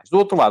meias finais. Do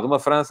outro lado, uma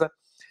França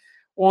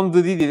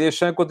onde Didier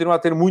Deschamps continua a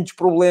ter muitos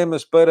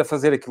problemas para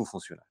fazer aquilo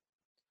funcionar.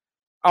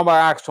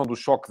 Há a questão do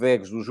choque de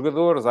egos dos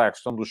jogadores, há a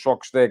questão dos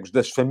choques de egos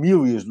das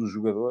famílias dos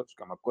jogadores,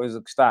 que é uma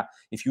coisa que está...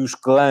 Enfim, os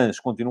clãs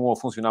continuam a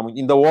funcionar muito.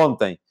 Ainda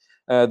ontem,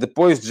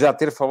 depois de já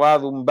ter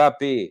falado o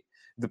Mbappé,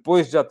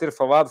 depois de já ter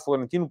falado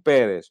Florentino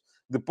Pérez,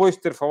 depois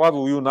de ter falado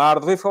o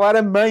Leonardo, veio falar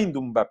a mãe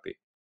do Mbappé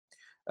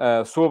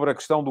sobre a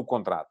questão do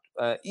contrato.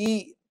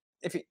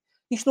 Enfim,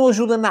 isto não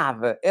ajuda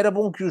nada. Era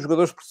bom que os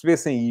jogadores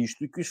percebessem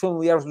isto e que os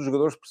familiares dos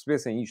jogadores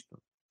percebessem isto.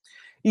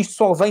 Isto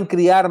só vem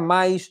criar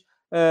mais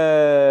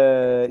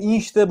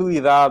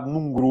instabilidade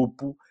num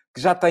grupo que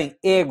já tem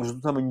egos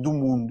do tamanho do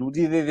mundo. O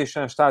Didier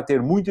Deschamps está a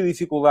ter muita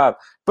dificuldade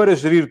para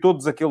gerir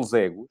todos aqueles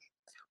egos,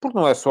 porque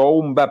não é só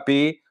o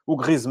Mbappé, o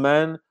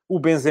Griezmann, o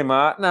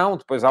Benzema, não,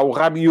 depois há o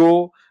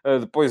Rabiot,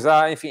 depois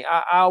há, enfim,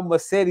 há uma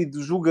série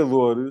de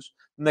jogadores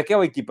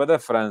naquela equipa da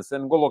França.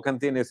 N'Golo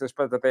Kanté, nesse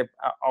aspecto, até,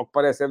 ao que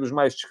parece, é dos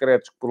mais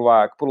discretos que por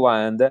lá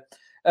anda.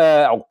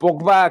 Ao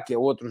Pogba, que é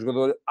outro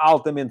jogador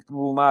altamente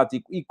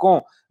problemático e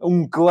com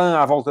um clã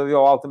à volta dele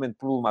altamente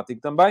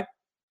problemático também.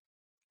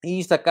 E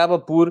isto acaba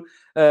por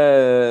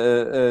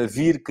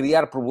vir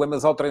criar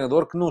problemas ao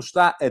treinador que não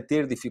está a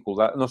ter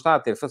dificuldade, não está a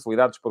ter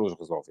facilidades para os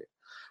resolver.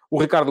 O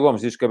Ricardo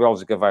Gomes diz que a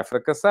Bélgica vai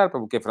fracassar, para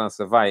o que a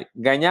França vai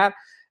ganhar.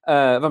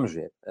 Vamos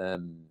ver.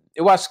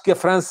 Eu acho que a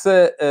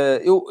França...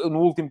 eu, no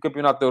último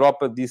Campeonato da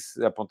Europa,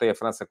 apontei a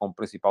França como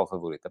principal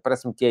favorita.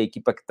 Parece-me que é a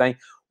equipa que tem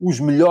os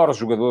melhores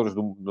jogadores,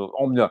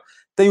 ou melhor,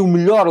 tem o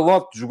melhor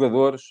lote de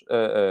jogadores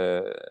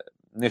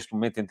neste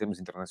momento em termos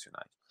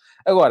internacionais.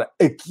 Agora,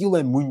 aquilo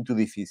é muito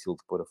difícil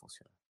de pôr a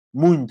funcionar.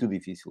 Muito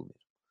difícil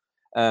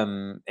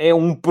mesmo. É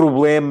um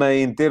problema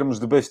em termos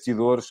de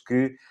bastidores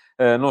que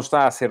não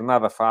está a ser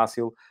nada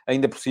fácil,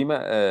 ainda por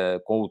cima,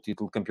 com o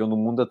título de campeão do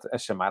mundo, a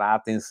chamar a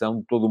atenção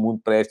de todo o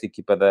mundo para esta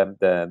equipa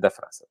da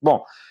França.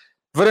 Bom,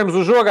 veremos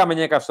o jogo.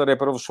 Amanhã cá estarei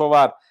para vos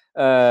falar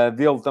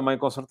dele também,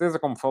 com certeza,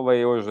 como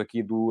falei hoje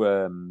aqui do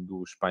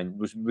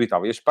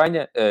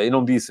Itália-Espanha. Eu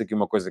não disse aqui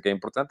uma coisa que é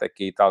importante, é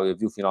que a Itália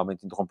viu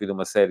finalmente interrompida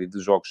uma série de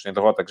jogos sem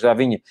derrota que já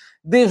vinha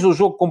desde o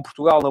jogo com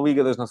Portugal na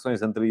Liga das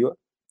Nações anterior.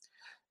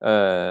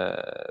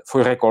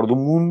 Foi recorde do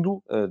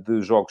mundo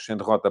de jogos sem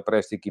derrota para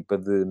esta equipa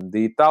de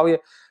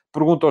Itália.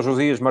 Pergunta ao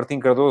Josias Martim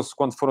Cardoso,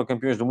 quando foram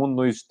campeões do mundo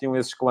não existiam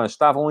esses clãs,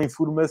 estavam em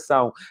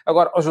formação.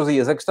 Agora,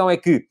 Josias, a questão é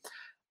que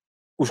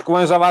os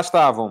clãs já lá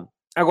estavam.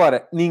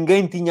 Agora,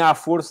 ninguém tinha a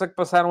força que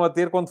passaram a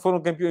ter quando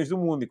foram campeões do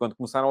mundo e quando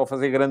começaram a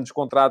fazer grandes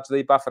contratos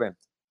daí para a frente.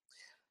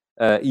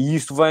 E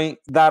isto vem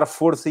dar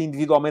força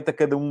individualmente a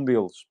cada um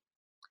deles.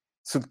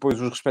 Se depois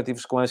os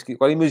respectivos clãs...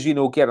 Agora,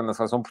 imagina o que era na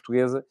seleção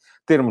portuguesa,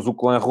 termos o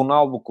clã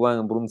Ronaldo, o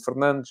clã Bruno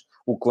Fernandes,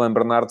 o clã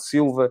Bernardo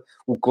Silva,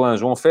 o clã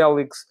João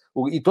Félix,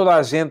 e toda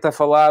a gente a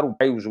falar, o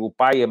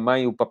pai, a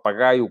mãe, o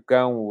papagaio, o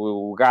cão,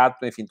 o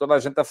gato, enfim, toda a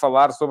gente a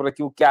falar sobre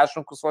aquilo que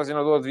acham que o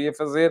selecionador devia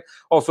fazer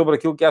ou sobre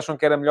aquilo que acham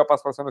que era melhor para a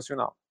seleção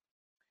nacional.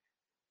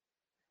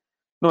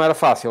 Não era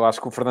fácil.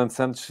 Acho que o Fernando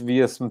Santos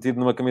via-se metido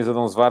numa camisa de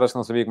 11 varas que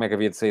não sabia como é que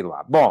havia de sair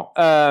lá. Bom,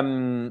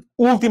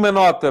 última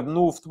nota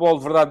no futebol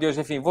de verdade de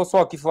hoje. Enfim, vou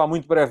só aqui falar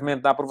muito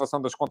brevemente da aprovação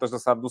das contas da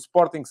SAD do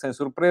Sporting, sem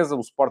surpresa.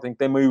 O Sporting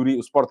tem maioria,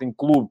 o Sporting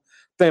Clube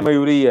tem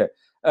maioria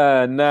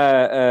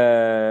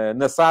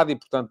na SAD e,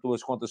 portanto,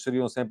 as contas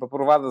seriam sempre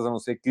aprovadas, a não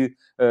ser que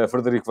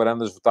Frederico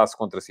Varandas votasse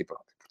contra si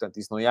próprio. Portanto,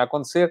 isso não ia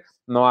acontecer.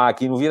 Não há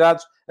aqui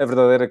novidades. A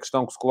verdadeira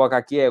questão que se coloca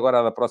aqui é agora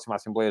a da próxima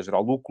Assembleia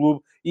Geral do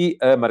Clube e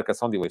a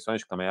marcação de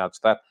eleições, que também há de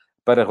estar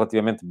para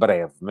relativamente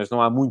breve. Mas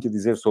não há muito a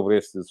dizer sobre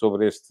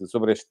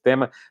este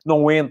tema.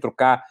 Não entro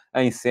cá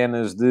em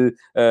cenas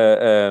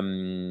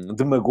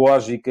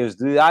demagógicas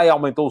de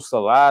aumentou o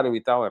salário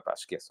e tal.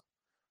 Esqueçam.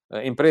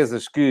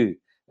 Empresas que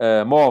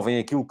movem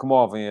aquilo que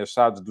movem as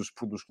SADs dos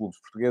clubes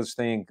portugueses,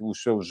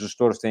 os seus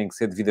gestores têm que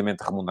ser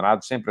devidamente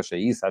remunerados. Sempre achei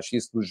isso. Acho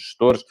isso dos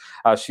gestores,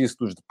 acho isso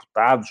dos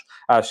deputados,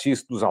 acho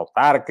isso dos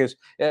autarcas,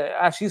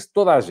 acho isso de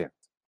toda a gente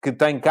que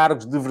tem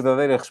cargos de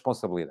verdadeira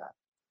responsabilidade.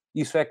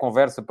 Isso é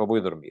conversa para boi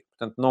dormir.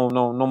 Portanto,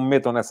 não me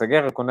metam nessa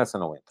guerra, com essa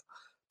não entro.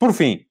 Por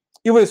fim,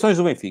 eleições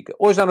do Benfica.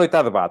 Hoje à noite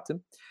há debate.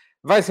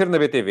 Vai ser na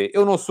BTV.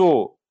 Eu não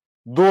sou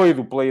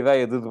doido pela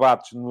ideia de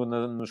debates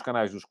nos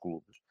canais dos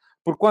clubes.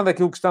 Porque quando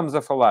aquilo que estamos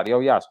a falar, e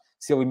aliás,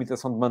 se a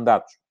limitação de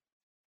mandatos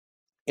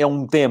é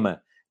um tema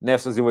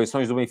nestas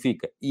eleições do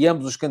Benfica, e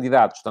ambos os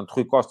candidatos, tanto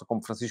Rui Costa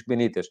como Francisco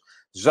Benítez,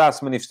 já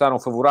se manifestaram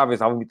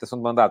favoráveis à limitação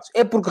de mandatos,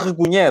 é porque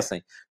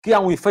reconhecem que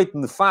há um efeito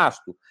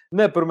nefasto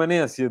na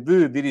permanência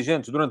de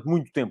dirigentes durante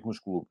muito tempo nos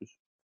clubes.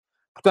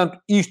 Portanto,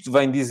 isto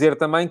vem dizer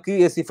também que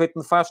esse efeito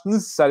nefasto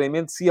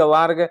necessariamente se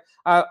alarga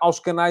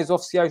aos canais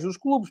oficiais dos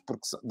clubes,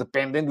 porque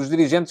dependem dos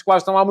dirigentes que lá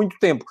estão há muito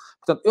tempo.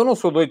 Portanto, eu não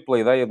sou doido pela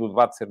ideia do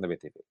debate ser na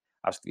BTV.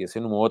 Acho que devia ser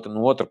num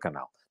outro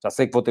canal. Já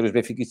sei que vou ter os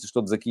benfiquistas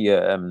todos aqui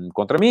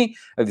contra mim,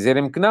 a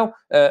dizerem-me que não.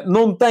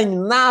 Não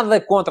tenho nada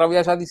contra,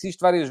 aliás, já disse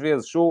isto várias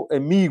vezes, sou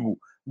amigo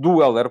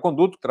do Hélder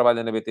Conduto, que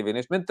trabalha na BTV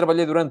neste momento.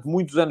 Trabalhei durante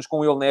muitos anos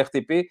com ele na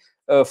RTP.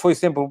 Foi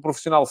sempre um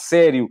profissional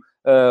sério,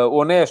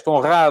 honesto,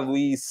 honrado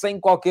e sem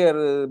qualquer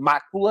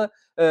mácula.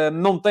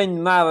 Não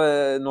tenho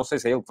nada... Não sei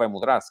se é ele que vai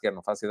moderar, sequer,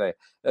 não faço ideia.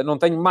 Não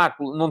tenho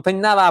mácula, não tenho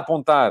nada a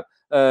apontar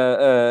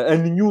a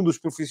nenhum dos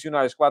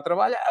profissionais que lá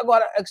trabalha.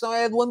 Agora, a questão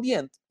é do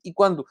ambiente. E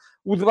quando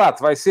o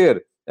debate vai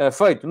ser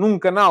feito num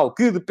canal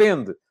que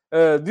depende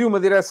de uma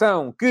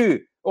direção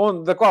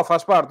da qual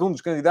faz parte um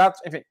dos candidatos,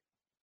 enfim,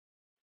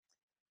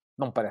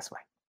 não me parece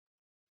bem.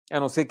 A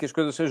não ser que as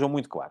coisas sejam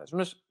muito claras.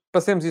 Mas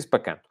passemos isso para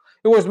canto.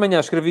 Eu hoje de manhã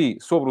escrevi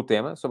sobre o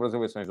tema, sobre as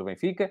eleições do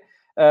Benfica.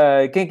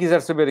 Quem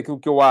quiser saber aquilo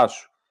que eu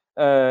acho,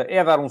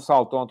 é dar um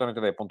salto ao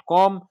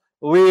antoniotadeia.com,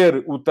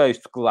 ler o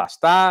texto que lá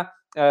está.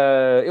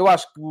 Eu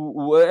acho que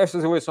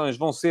estas eleições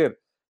vão ser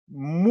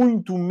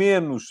muito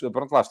menos...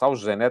 Pronto, lá está o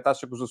José Neto,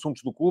 acha que os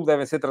assuntos do clube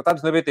devem ser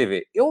tratados na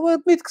BTV. Eu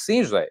admito que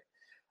sim, José.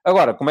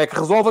 Agora, como é que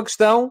resolve a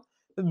questão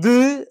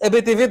de a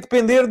BTV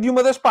depender de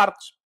uma das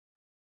partes?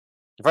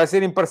 Vai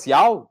ser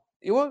imparcial?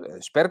 Eu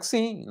espero que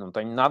sim, não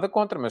tenho nada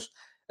contra, mas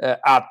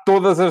há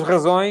todas as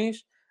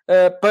razões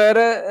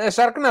para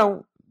achar que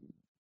não.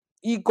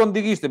 E quando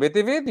digo isto da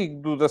BTV,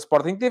 digo da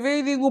Sporting TV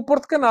e digo do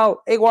Porto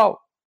Canal. É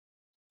igual.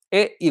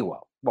 É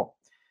igual. Bom,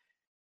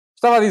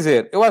 estava a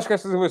dizer, eu acho que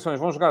estas eleições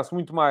vão jogar-se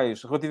muito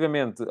mais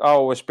relativamente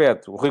ao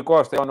aspecto Rui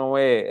Costa é ou não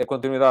é a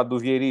continuidade do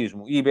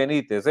vieirismo e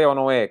Benítez é ou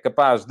não é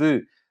capaz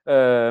de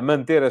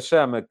manter a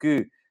chama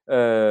que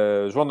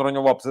João Noronha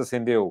Lopes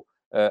acendeu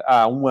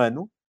há um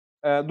ano,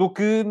 do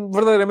que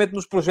verdadeiramente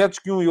nos projetos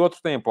que um e outro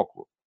têm para o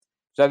clube.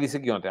 Já disse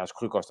aqui ontem, acho que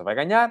o Rui Costa vai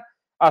ganhar.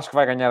 Acho que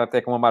vai ganhar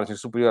até com uma margem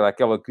superior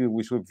àquela que o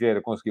Luís Filipe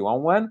Vieira conseguiu há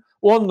um ano,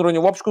 onde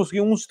Noronha Lopes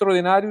conseguiu uns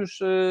extraordinários,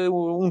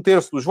 um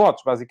terço dos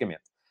votos,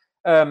 basicamente.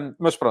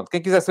 Mas pronto,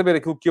 quem quiser saber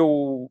aquilo que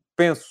eu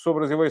penso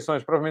sobre as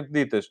eleições propriamente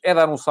ditas, é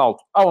dar um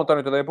salto ao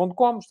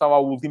antoniotadeia.com. Está lá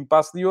o último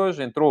passo de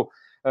hoje, entrou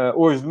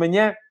hoje de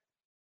manhã.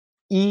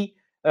 E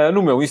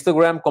no meu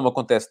Instagram, como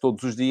acontece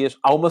todos os dias,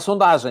 há uma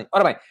sondagem.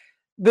 Ora bem,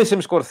 deixa-me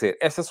esclarecer.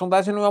 Essa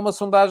sondagem não é uma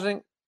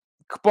sondagem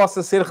que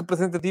possa ser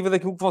representativa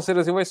daquilo que vão ser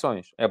as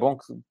eleições. É bom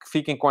que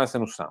fiquem com essa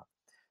noção.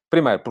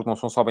 Primeiro, porque não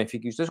são só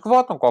benfiquistas que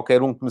votam.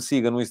 Qualquer um que me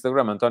siga no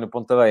Instagram,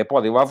 António.tadeia,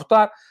 pode ir lá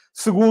votar.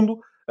 Segundo,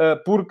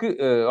 porque,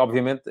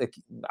 obviamente,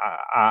 aqui,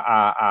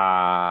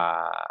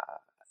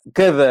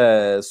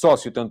 cada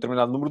sócio tem um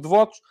determinado número de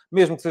votos.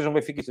 Mesmo que sejam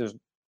benfiquistas,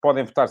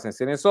 podem votar sem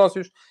serem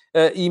sócios.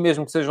 E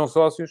mesmo que sejam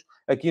sócios,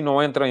 aqui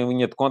não entra em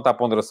linha de conta a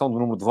ponderação do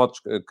número de votos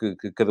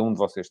que cada um de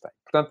vocês tem.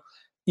 Portanto,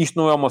 isto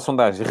não é uma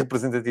sondagem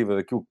representativa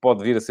daquilo que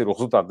pode vir a ser o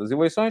resultado das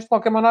eleições. De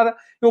qualquer maneira,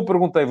 eu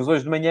perguntei-vos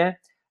hoje de manhã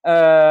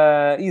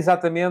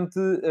exatamente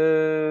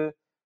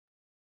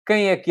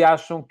quem é que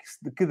acham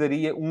que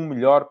daria um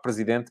melhor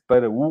presidente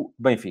para o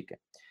Benfica.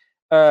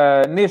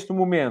 Neste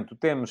momento,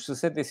 temos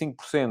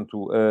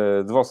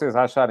 65% de vocês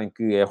a acharem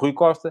que é Rui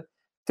Costa,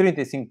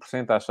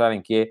 35% a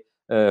acharem que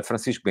é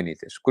Francisco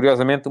Benítez.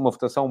 Curiosamente, uma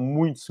votação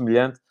muito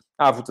semelhante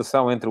à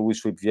votação entre o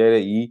Luís Filipe Vieira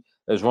e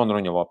João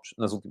Noronha Lopes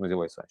nas últimas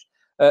eleições.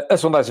 A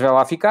sondagem vai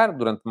lá ficar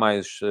durante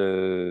mais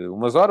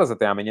umas horas,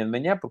 até amanhã de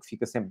manhã, porque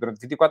fica sempre durante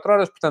 24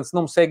 horas. Portanto, se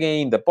não me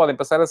seguem ainda, podem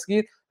passar a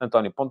seguir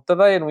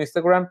António.tadeia no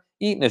Instagram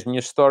e nas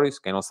minhas stories.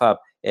 Quem não sabe,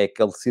 é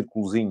aquele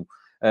círculozinho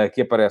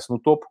que aparece no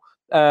topo.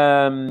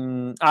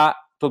 Há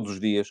todos os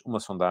dias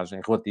uma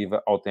sondagem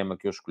relativa ao tema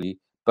que eu escolhi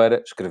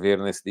para escrever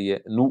nesse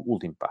dia, no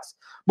último passo.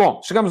 Bom,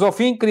 chegamos ao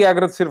fim. Queria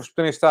agradecer-vos por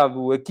terem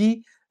estado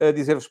aqui.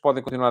 Dizer-vos que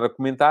podem continuar a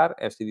comentar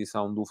esta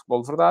edição do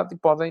Futebol de Verdade e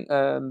podem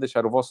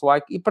deixar o vosso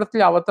like e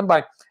partilhá-la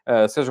também,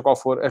 seja qual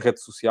for a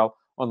rede social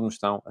onde nos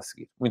estão a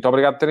seguir. Muito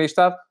obrigado por terem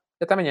estado.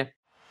 Até amanhã.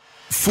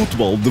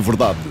 Futebol de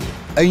Verdade.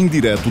 Em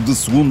direto de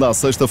segunda a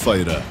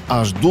sexta-feira,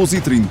 às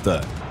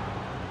 12h30.